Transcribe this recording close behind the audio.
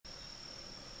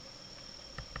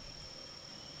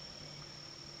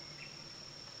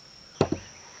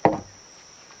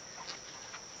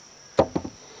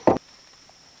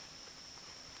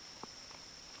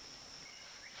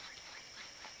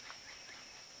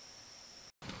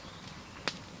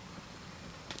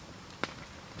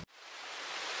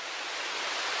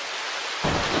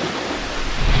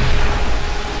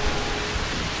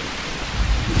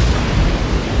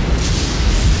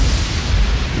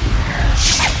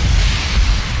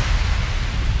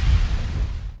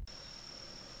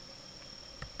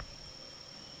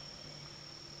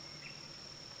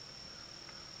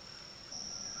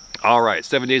right,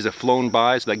 7 days have flown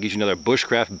by, so that gives you another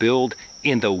bushcraft build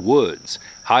in the woods.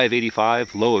 High of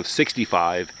 85, low of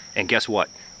 65, and guess what?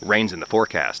 Rain's in the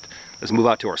forecast. Let's move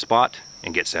out to our spot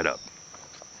and get set up.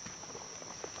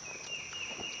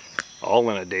 All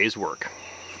in a day's work.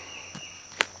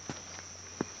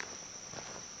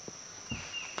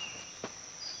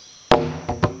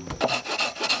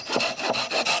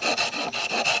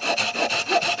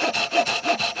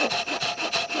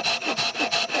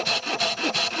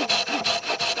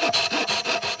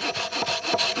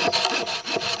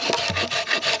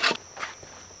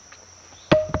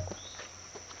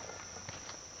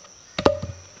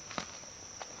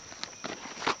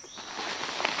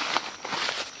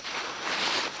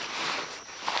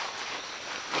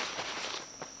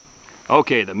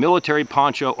 Okay, the military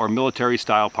poncho or military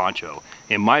style poncho,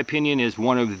 in my opinion, is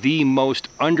one of the most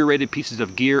underrated pieces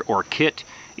of gear or kit.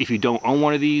 If you don't own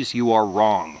one of these, you are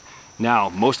wrong. Now,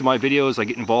 most of my videos, I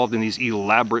get involved in these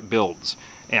elaborate builds.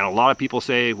 And a lot of people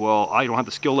say, well, I don't have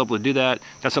the skill level to do that.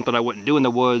 That's something I wouldn't do in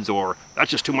the woods, or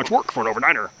that's just too much work for an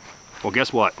overnighter. Well,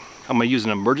 guess what? I'm gonna use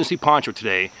an emergency poncho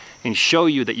today and show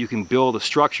you that you can build a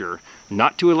structure,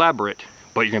 not too elaborate,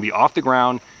 but you're gonna be off the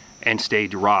ground and stay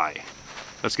dry.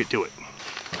 Let's get to it.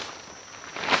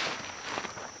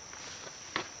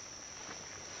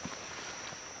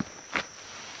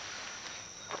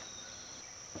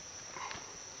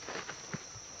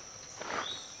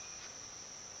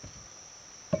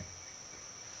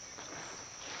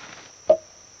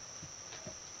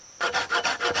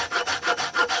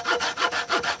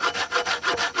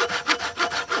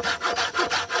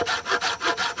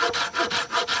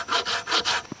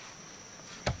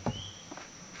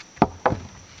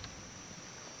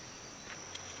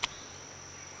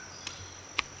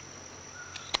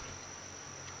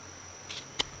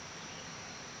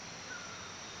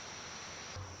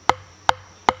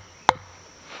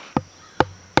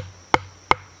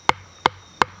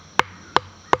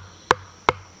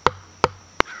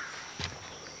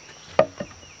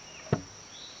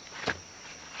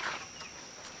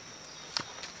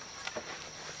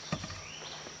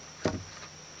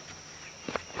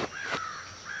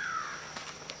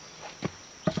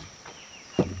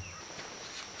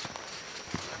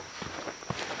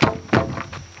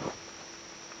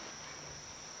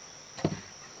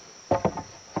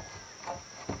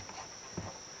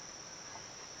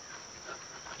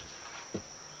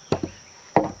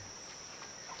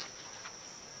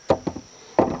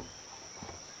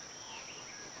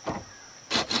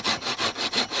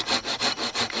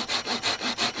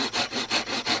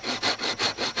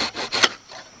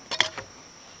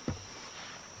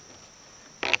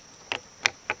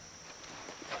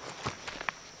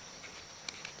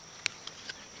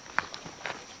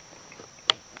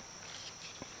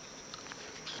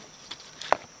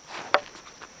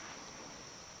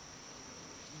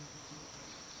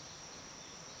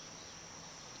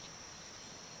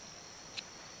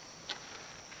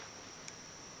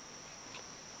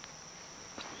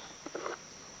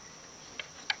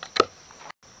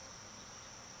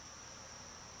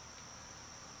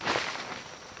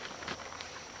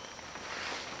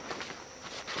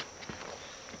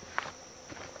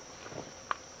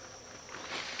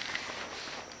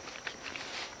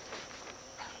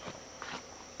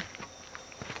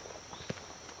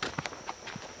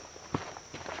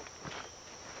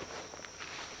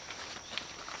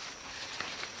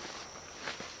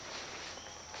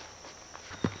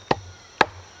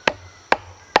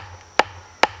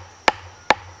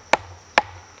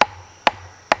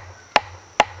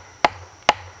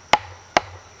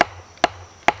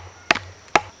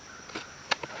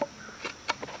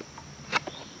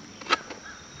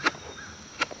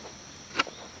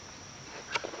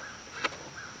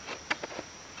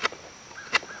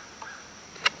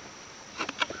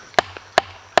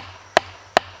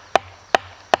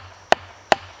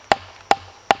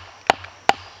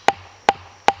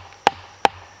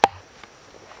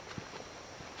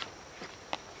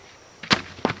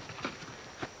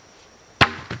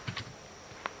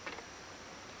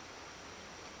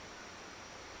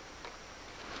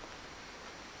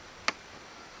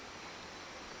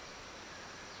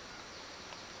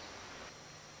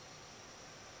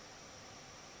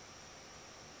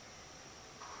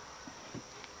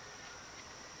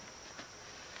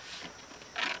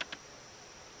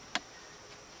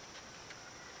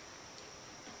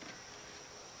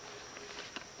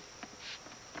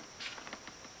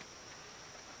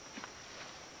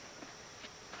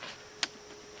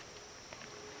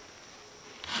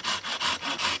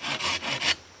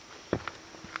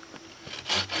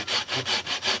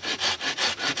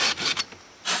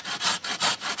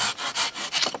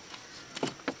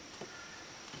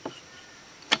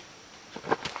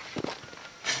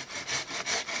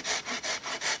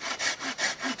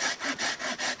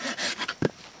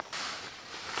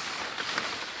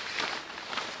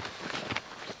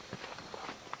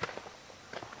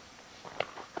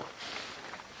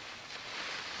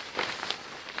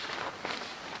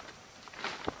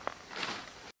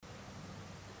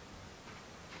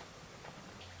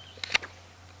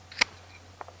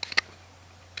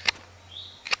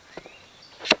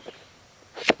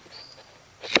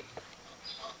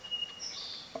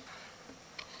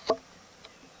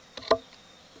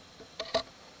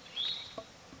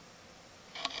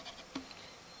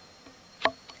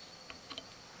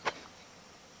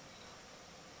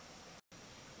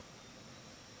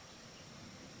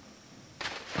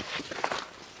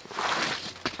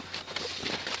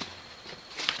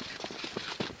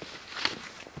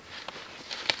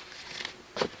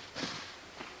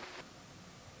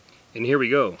 And here we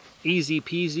go. Easy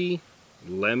peasy,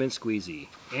 lemon squeezy.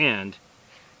 And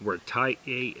we're tight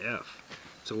AF.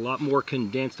 It's a lot more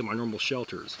condensed than our normal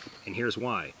shelters. And here's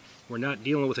why. We're not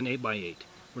dealing with an 8x8.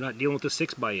 We're not dealing with a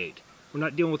 6x8. We're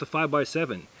not dealing with a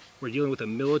 5x7. We're dealing with a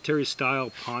military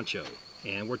style poncho.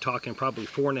 And we're talking probably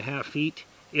 4.5 feet,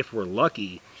 if we're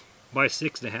lucky, by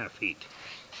 6.5 feet.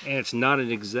 And it's not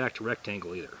an exact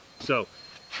rectangle either. So,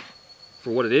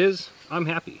 for what it is, I'm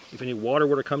happy. If any water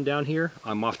were to come down here,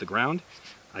 I'm off the ground.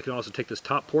 I can also take this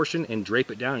top portion and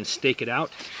drape it down and stake it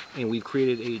out. And we've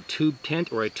created a tube tent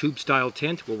or a tube style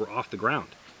tent where we're off the ground.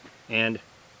 And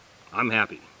I'm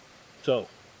happy. So,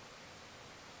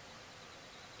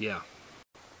 yeah.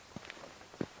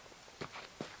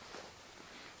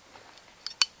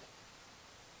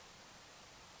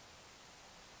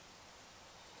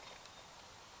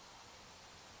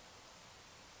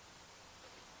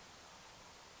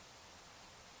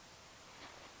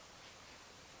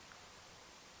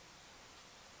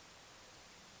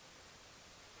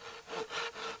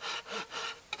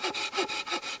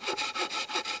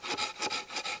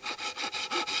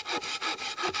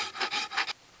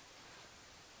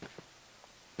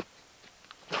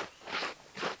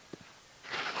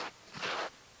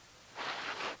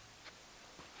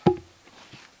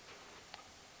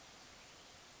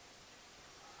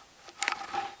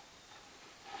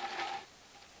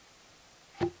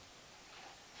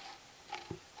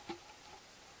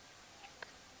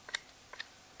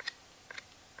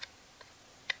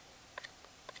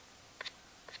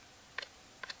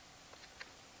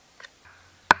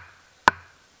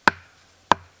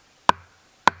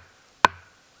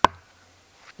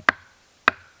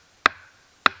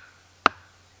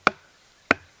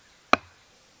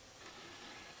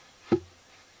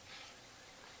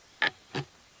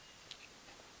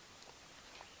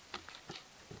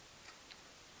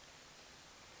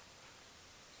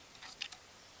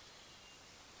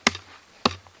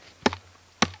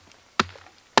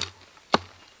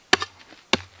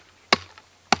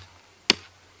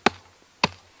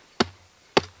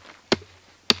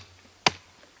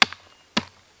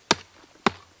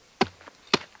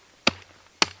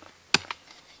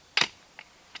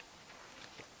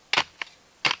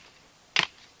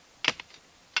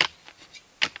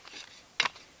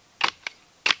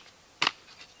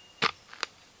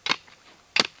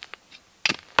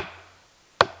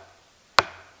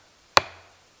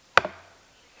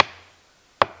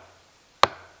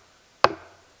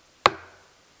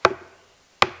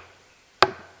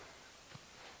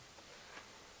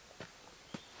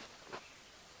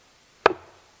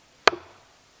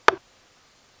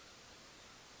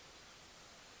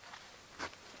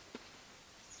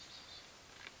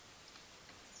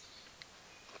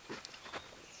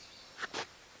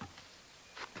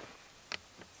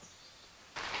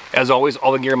 As always,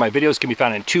 all the gear in my videos can be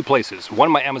found in 2 places. 1,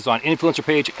 my Amazon influencer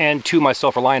page, and 2, my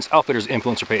Self-Reliance Outfitters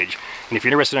influencer page. And if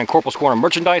you're interested in Corporals Corner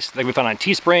merchandise, they can be found on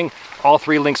Teespring. All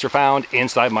 3 links are found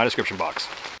inside my description box.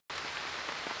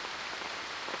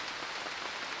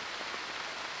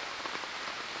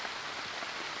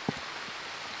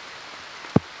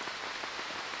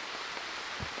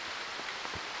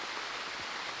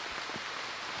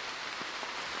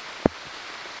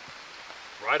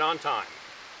 Right on time.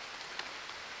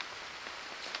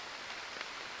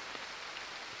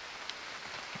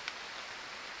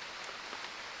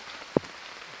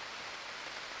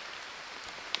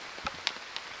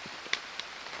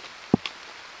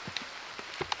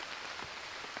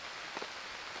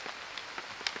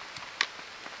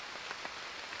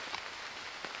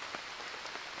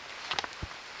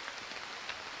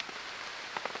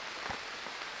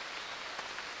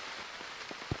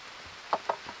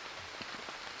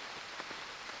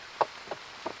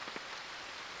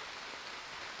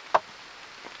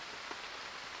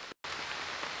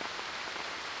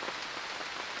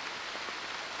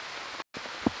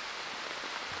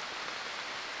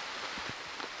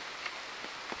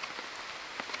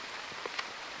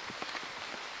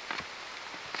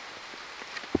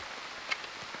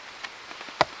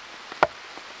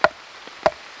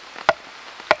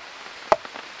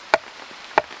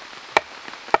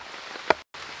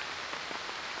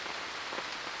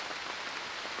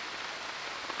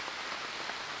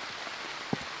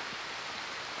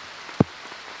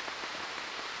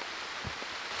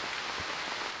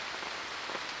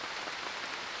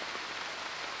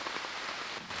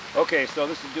 Okay, so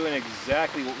this is doing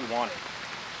exactly what we wanted.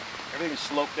 Everything is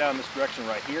sloped down this direction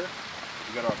right here.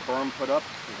 We got our berm put up.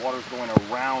 The water's going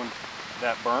around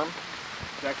that berm.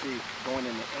 It's actually going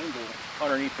in the angle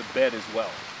underneath the bed as well.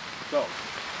 So,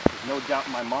 there's no doubt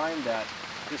in my mind that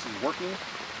this is working.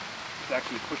 It's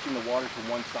actually pushing the water to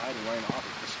one side and running off.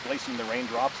 It's displacing the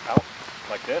raindrops out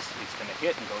like this. It's going to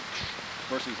hit and go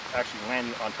versus actually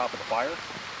landing on top of the fire.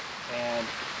 And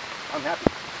I'm happy.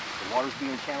 The water's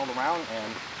being channeled around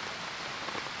and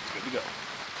it's good to go.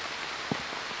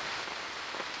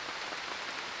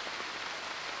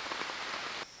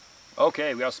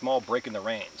 Okay, we got a small break in the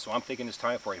rain, so I'm thinking it's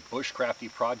time for a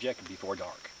bushcrafty project before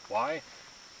dark. Why?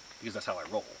 Because that's how I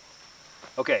roll.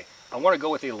 Okay, I want to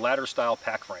go with a ladder style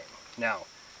pack frame. Now,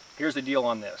 here's the deal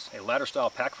on this. A ladder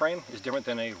style pack frame is different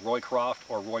than a Roycroft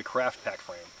or Roycraft pack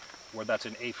frame, where that's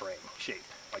an A-frame shape,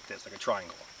 like this, like a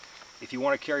triangle. If you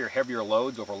want to carry your heavier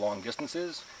loads over long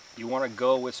distances, you want to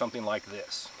go with something like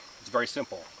this. It's very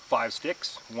simple. 5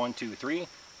 sticks, 1, 2, 3,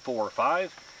 4,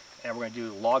 5, and we're going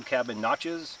to do log cabin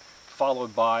notches,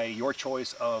 followed by your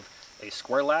choice of a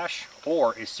square lash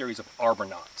or a series of arbor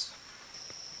knots.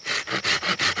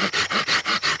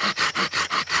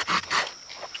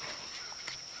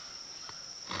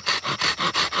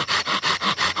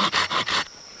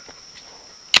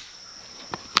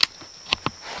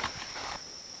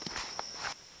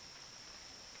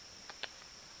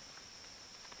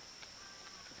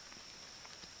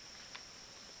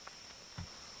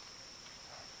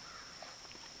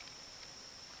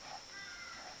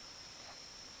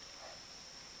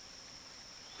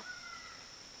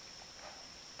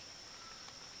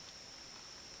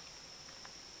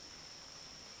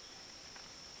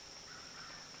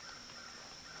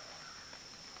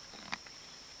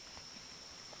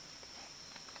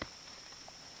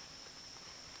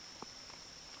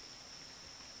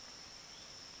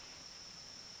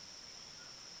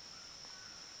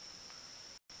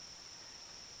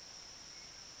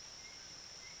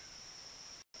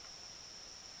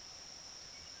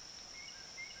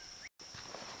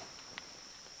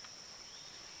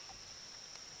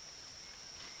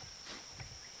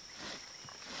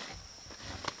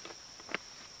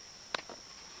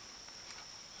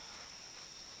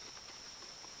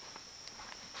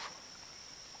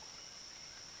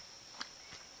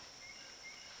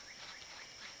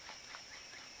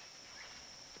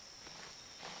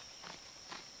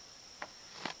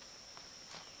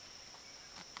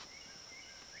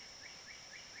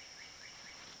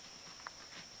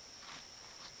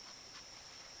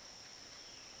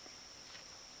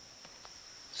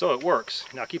 So it works.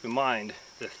 Now keep in mind,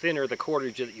 the thinner the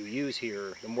cordage that you use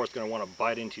here, the more it's going to want to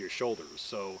bite into your shoulders.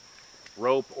 So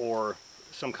rope or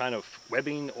some kind of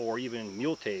webbing or even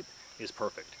mule tape is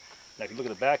perfect. Now if you look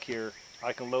at the back here,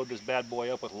 I can load this bad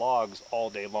boy up with logs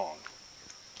all day long.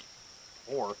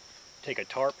 Or take a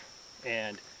tarp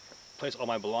and place all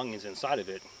my belongings inside of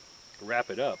it, wrap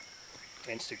it up,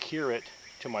 and secure it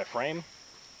to my frame,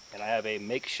 and I have a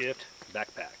makeshift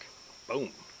backpack. Boom.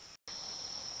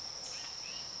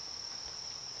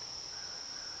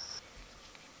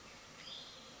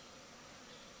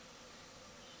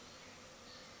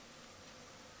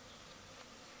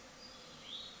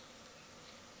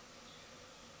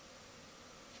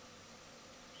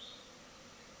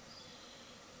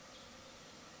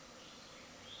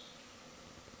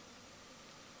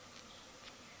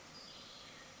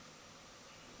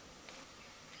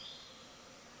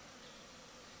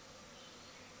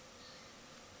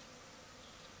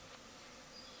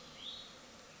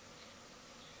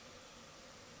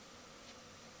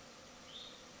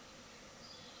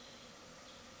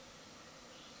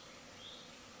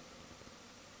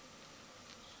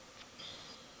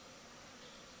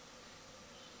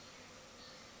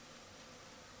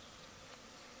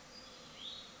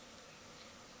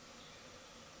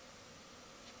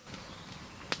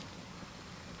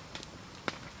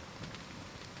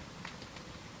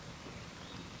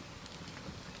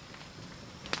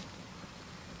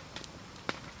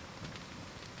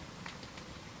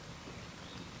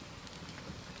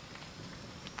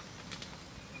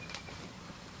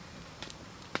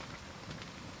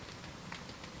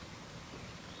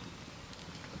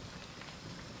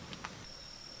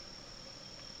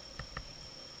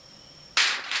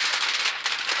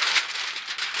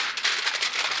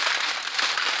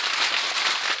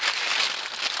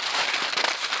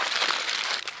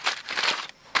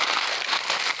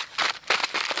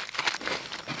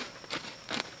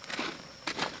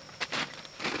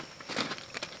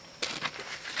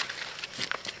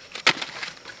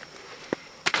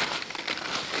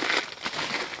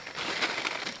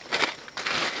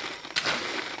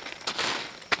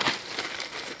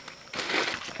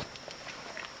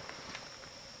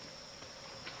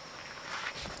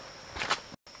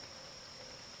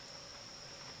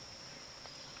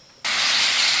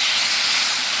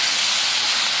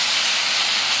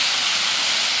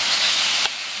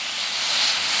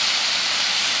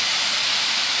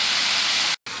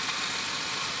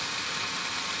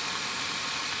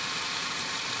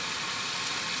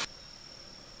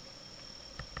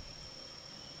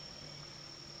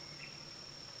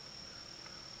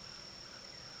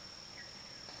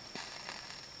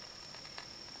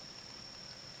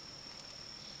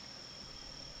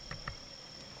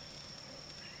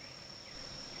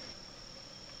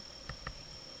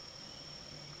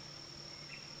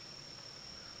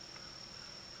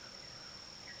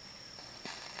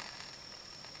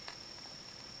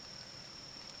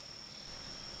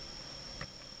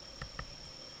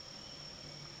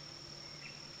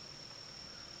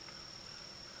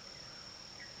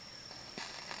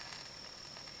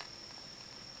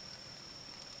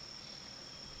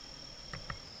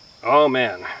 Oh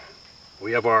man,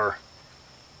 we have our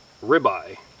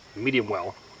ribeye, medium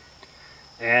well,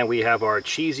 and we have our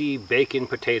cheesy bacon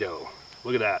potato.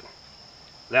 Look at that.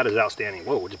 That is outstanding.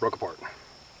 Whoa, it just broke apart.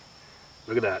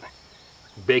 Look at that.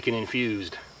 Bacon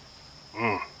infused.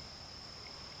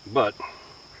 But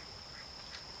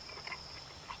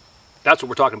that's what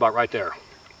we're talking about right there.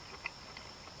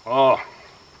 Oh.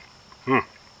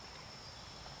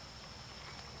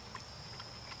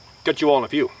 Get you all in a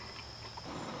few.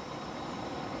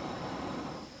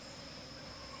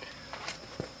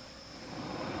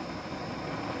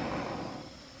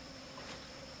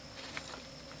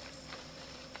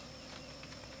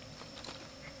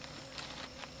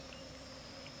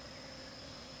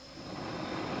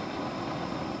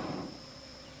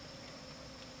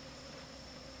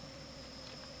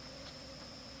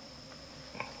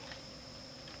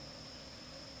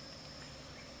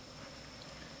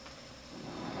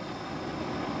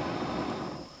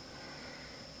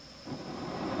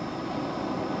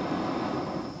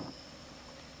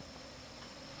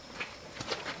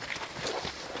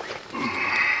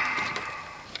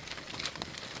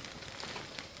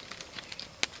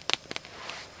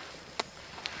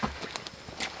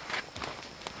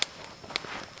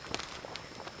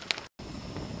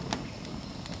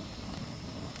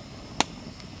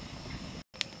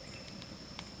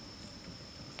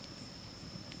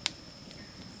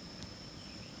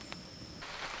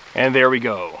 And there we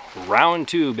go. Round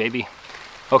 2, baby.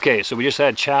 Okay, so we just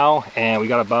had chow and we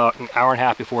got about an hour and a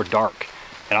half before dark.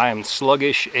 And I am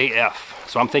sluggish AF.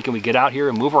 So I'm thinking we get out here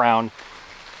and move around,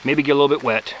 maybe get a little bit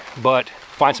wet, but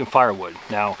find some firewood.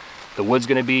 Now, the wood's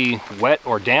gonna be wet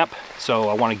or damp, so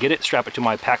I wanna get it, strap it to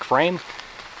my pack frame,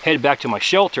 head back to my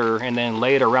shelter, and then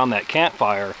lay it around that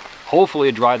campfire.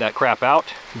 Hopefully dry that crap out,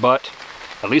 but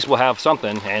at least we'll have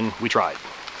something, and we tried.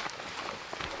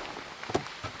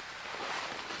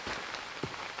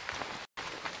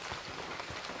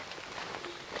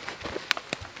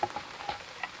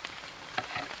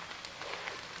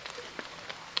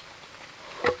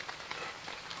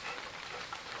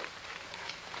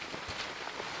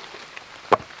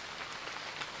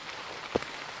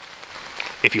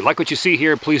 If you like what you see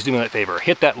here, please do me that favor.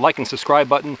 Hit that like and subscribe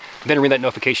button, then ring that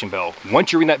notification bell.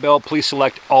 Once you ring that bell, please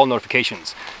select all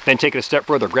notifications. Then take it a step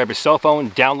further, grab your cell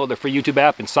phone, download the free YouTube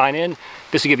app, and sign in.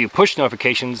 This will give you push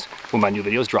notifications when my new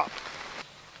videos drop.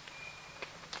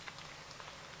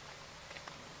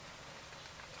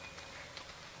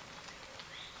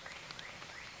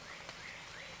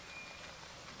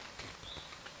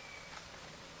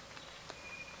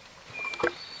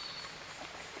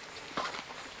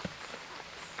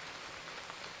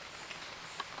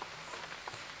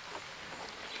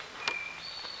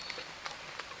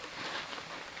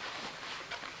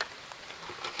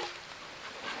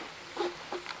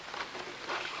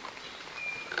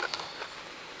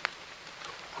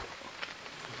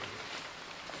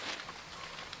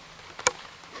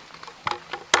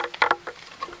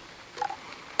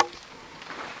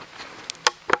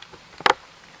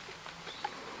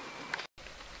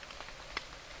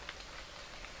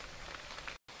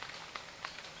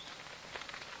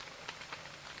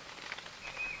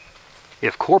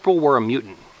 If Corporal were a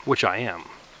mutant, which I am,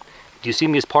 do you see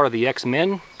me as part of the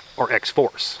X-Men or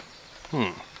X-Force?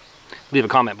 Leave a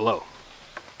comment below.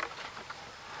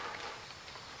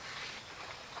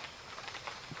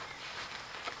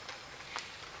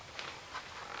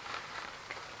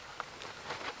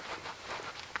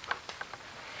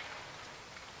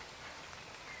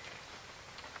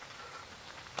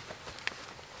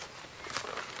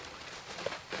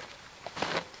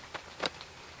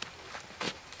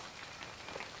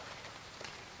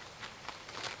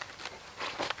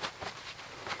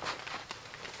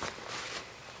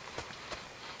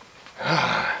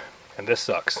 And this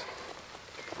sucks.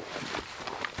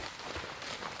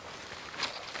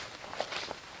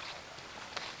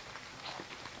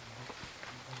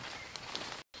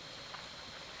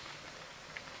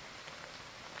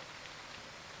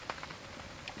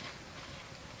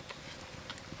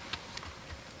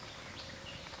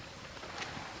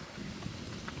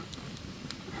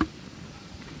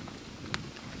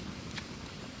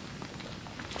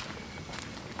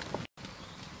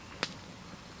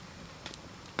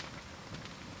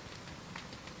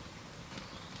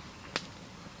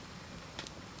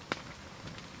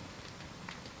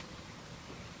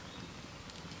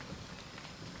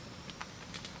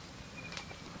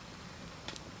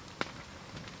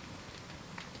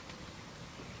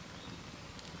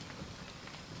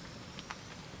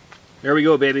 There we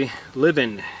go, baby.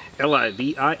 Livin',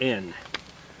 L-I-V-I-N.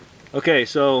 Okay,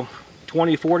 so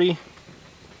 2040,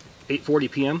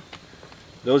 8:40 p.m.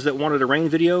 Those that wanted a rain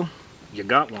video, you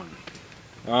got one.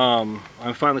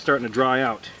 I'm finally starting to dry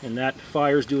out, and that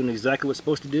fire's doing exactly what it's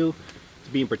supposed to do. It's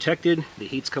being protected. The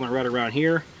heat's coming right around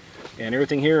here, and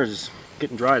everything here is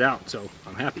getting dried out, so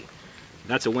I'm happy.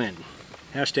 That's a win.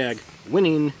 Hashtag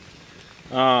winning.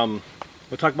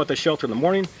 We'll talk about the shelter in the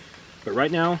morning, but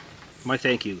right now, my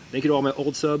thank you. Thank you to all my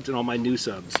old subs and all my new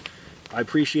subs. I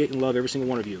appreciate and love every single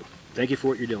one of you. Thank you for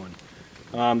what you're doing.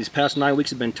 These past 9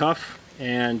 weeks have been tough,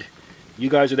 and you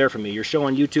guys are there for me. You're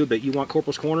showing YouTube that you want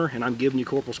Corporals Corner, and I'm giving you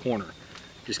Corporals Corner.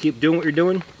 Just keep doing what you're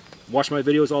doing. Watch my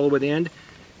videos all the way to the end.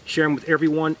 Share them with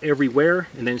everyone, everywhere,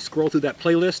 and then scroll through that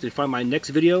playlist and find my next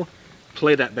video.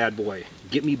 Play that bad boy.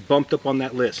 Get me bumped up on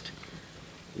that list.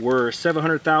 We're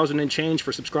 700,000 and change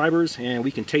for subscribers, and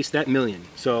we can taste that million.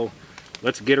 So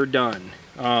let's get her done.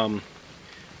 I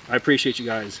appreciate you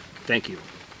guys. Thank you.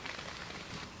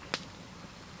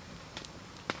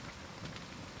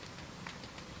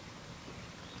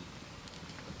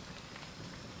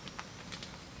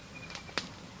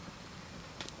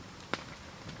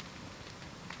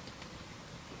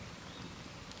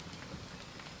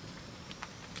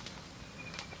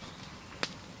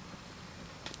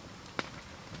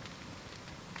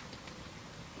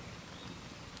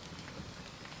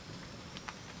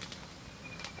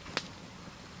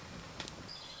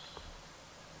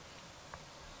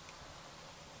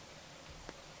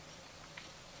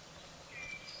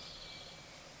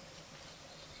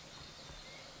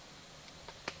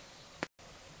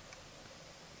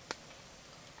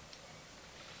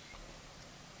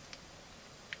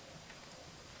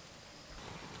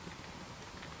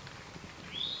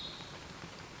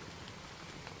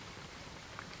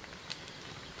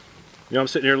 You know, I'm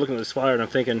sitting here looking at this fire and I'm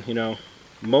thinking, you know,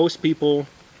 most people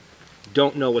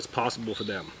don't know what's possible for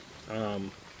them.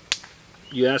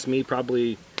 You asked me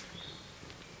probably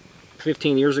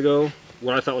 15 years ago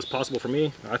what I thought was possible for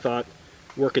me. I thought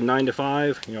working 9 to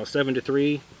 5, you know, 7 to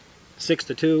 3, 6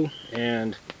 to 2,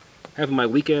 and having my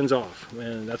weekends off.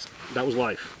 And that was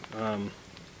life.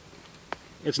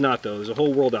 It's not though. There's a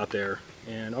whole world out there,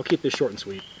 and I'll keep this short and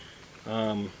sweet.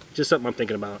 Just something I'm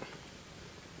thinking about.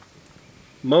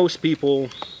 Most people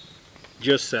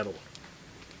just settle.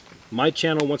 My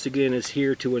channel, once again, is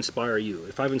here to inspire you.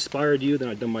 If I've inspired you, then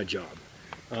I've done my job.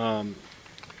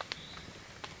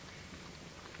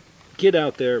 Get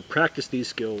out there, practice these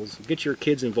skills, get your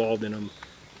kids involved in them,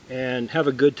 and have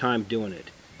a good time doing it.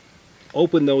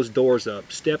 Open those doors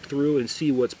up, step through and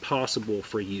see what's possible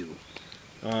for you.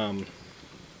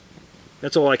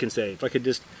 That's all I can say. If I could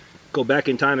just go back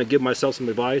in time and give myself some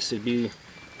advice, it'd be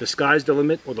the sky's the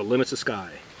limit, or the limit's the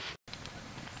sky.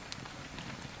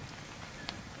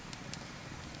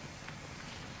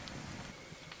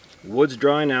 Wood's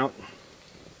drying out.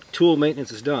 Tool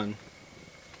maintenance is done.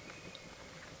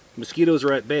 Mosquitoes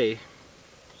are at bay.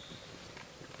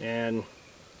 And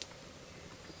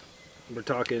we're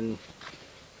talking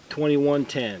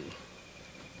 21:10,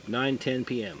 9:10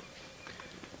 p.m.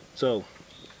 So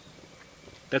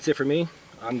that's it for me.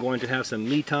 I'm going to have some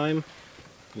me time.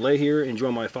 Lay here,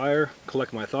 enjoy my fire,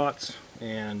 collect my thoughts,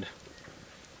 and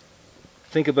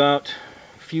think about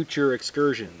future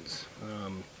excursions.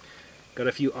 Got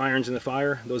a few irons in the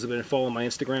fire. Those have been following my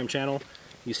Instagram channel.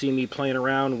 You see me playing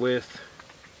around with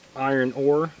iron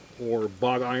ore or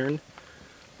bog iron.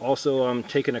 Also, I'm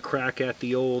taking a crack at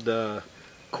the old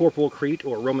Corporalcrete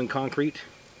or Roman concrete.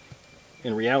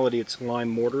 In reality, it's lime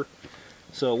mortar.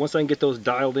 So once I can get those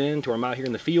dialed in to where I'm out here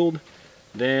in the field,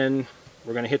 then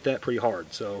we're going to hit that pretty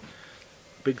hard. So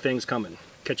big things coming.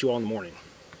 Catch you all in the morning.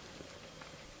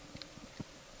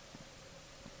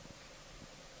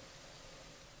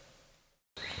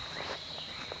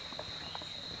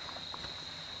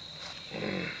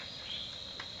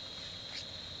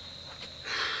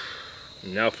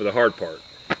 Now for the hard part.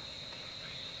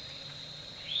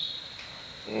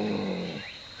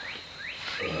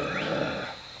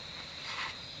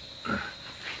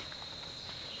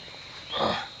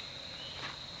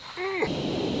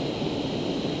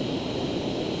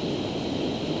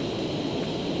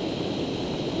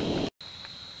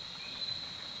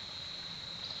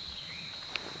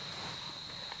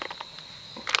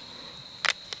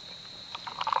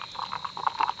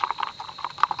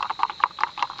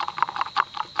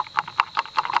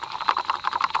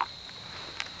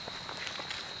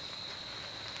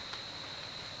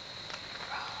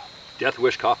 Death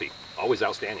Wish coffee, always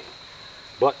outstanding.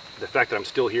 But the fact that I'm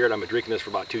still here and I've been drinking this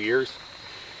for about 2 years,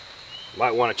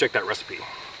 might want to check that recipe.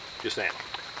 Just saying.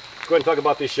 Let's go ahead and talk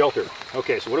about this shelter.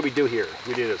 Okay, so what do we do here?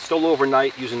 We did a solo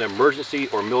overnight using an emergency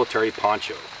or military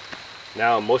poncho.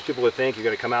 Now, most people would think you're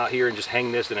going to come out here and just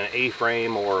hang this in an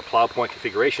A-frame or plow point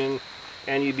configuration.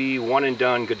 and you'd be one and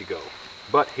done, good to go.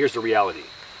 But here's the reality.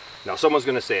 Now someone's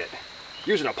gonna say it,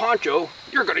 using a poncho,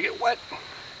 you're gonna get wet.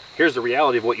 Here's the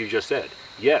reality of what you just said.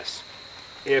 Yes,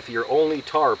 if your only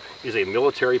tarp is a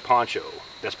military poncho,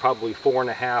 that's probably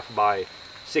 4.5 by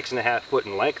 6.5 foot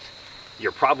in length,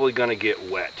 you're probably gonna get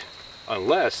wet.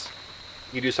 Unless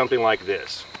you do something like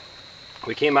this.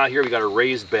 We came out here, we got a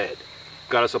raised bed.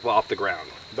 Got us up off the ground,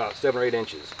 about 7 or 8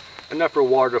 inches. Enough for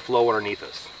water to flow underneath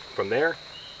us. From there,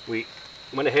 we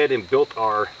went ahead and built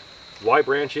our Y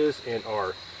branches and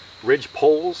our ridge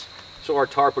poles so our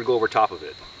tarp would go over top of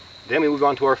it. Then we moved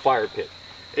on to our fire pit,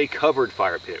 a covered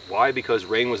fire pit. Why? Because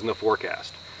rain was in the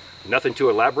forecast. Nothing too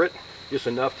elaborate, just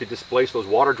enough to displace those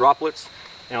water droplets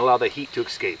and allow the heat to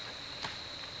escape.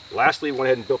 Lastly, we went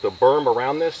ahead and built a berm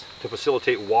around this to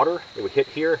facilitate water. It would hit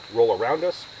here, roll around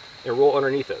us, and roll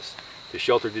underneath us. The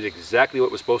shelter did exactly what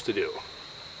it was supposed to do.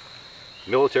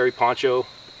 Military poncho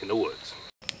in the woods.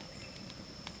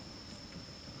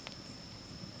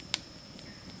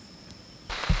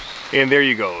 And there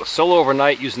you go, solo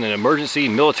overnight using an emergency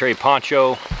military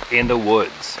poncho in the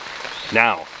woods.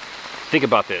 Now, think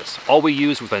about this. All we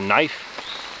used was a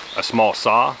knife, a small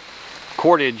saw,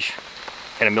 cordage,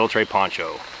 and a military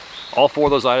poncho. All 4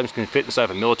 of those items can fit inside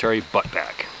of a military butt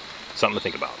pack. Something to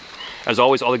think about. As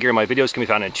always, all the gear in my videos can be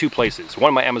found in 2 places.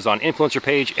 1, my Amazon influencer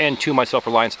page, and 2, my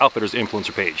Self-Reliance Outfitters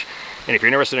influencer page. And if you're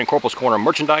interested in Corporals Corner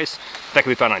merchandise, that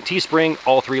can be found on Teespring.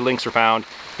 All 3 links are found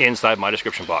inside my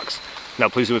description box. Now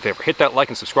please do me a favor, hit that like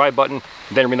and subscribe button,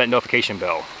 and then ring that notification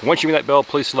bell. Once you ring that bell,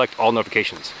 please select all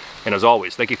notifications. And as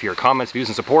always, thank you for your comments, views,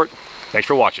 and support. Thanks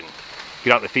for watching.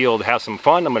 Get out in the field, have some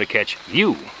fun. I'm going to catch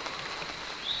you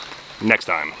next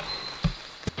time.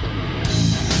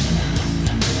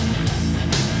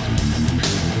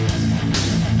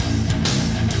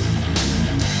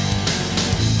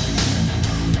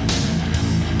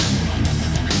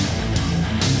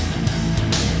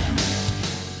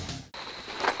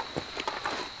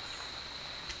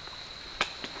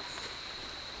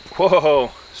 Whoa,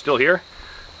 still here?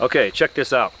 Okay, check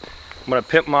this out. I'm gonna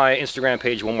pimp my Instagram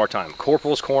page one more time.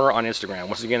 Corporals Corner on Instagram.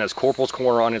 Once again, that's Corporals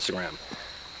Corner on Instagram.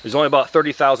 There's only about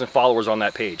 30,000 followers on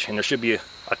that page, and there should be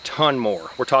a ton more.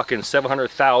 We're talking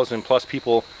 700,000 plus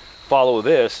people follow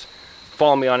this.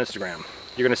 Follow me on Instagram.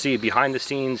 You're gonna see behind the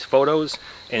scenes photos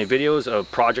and videos of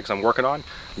projects I'm working on.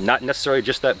 Not necessarily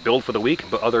just that build for the week,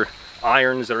 but other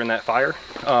irons that are in that fire.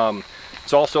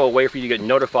 It's also a way for you to get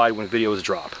notified when videos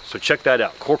drop. So check that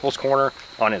out, Corporals Corner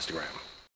on Instagram.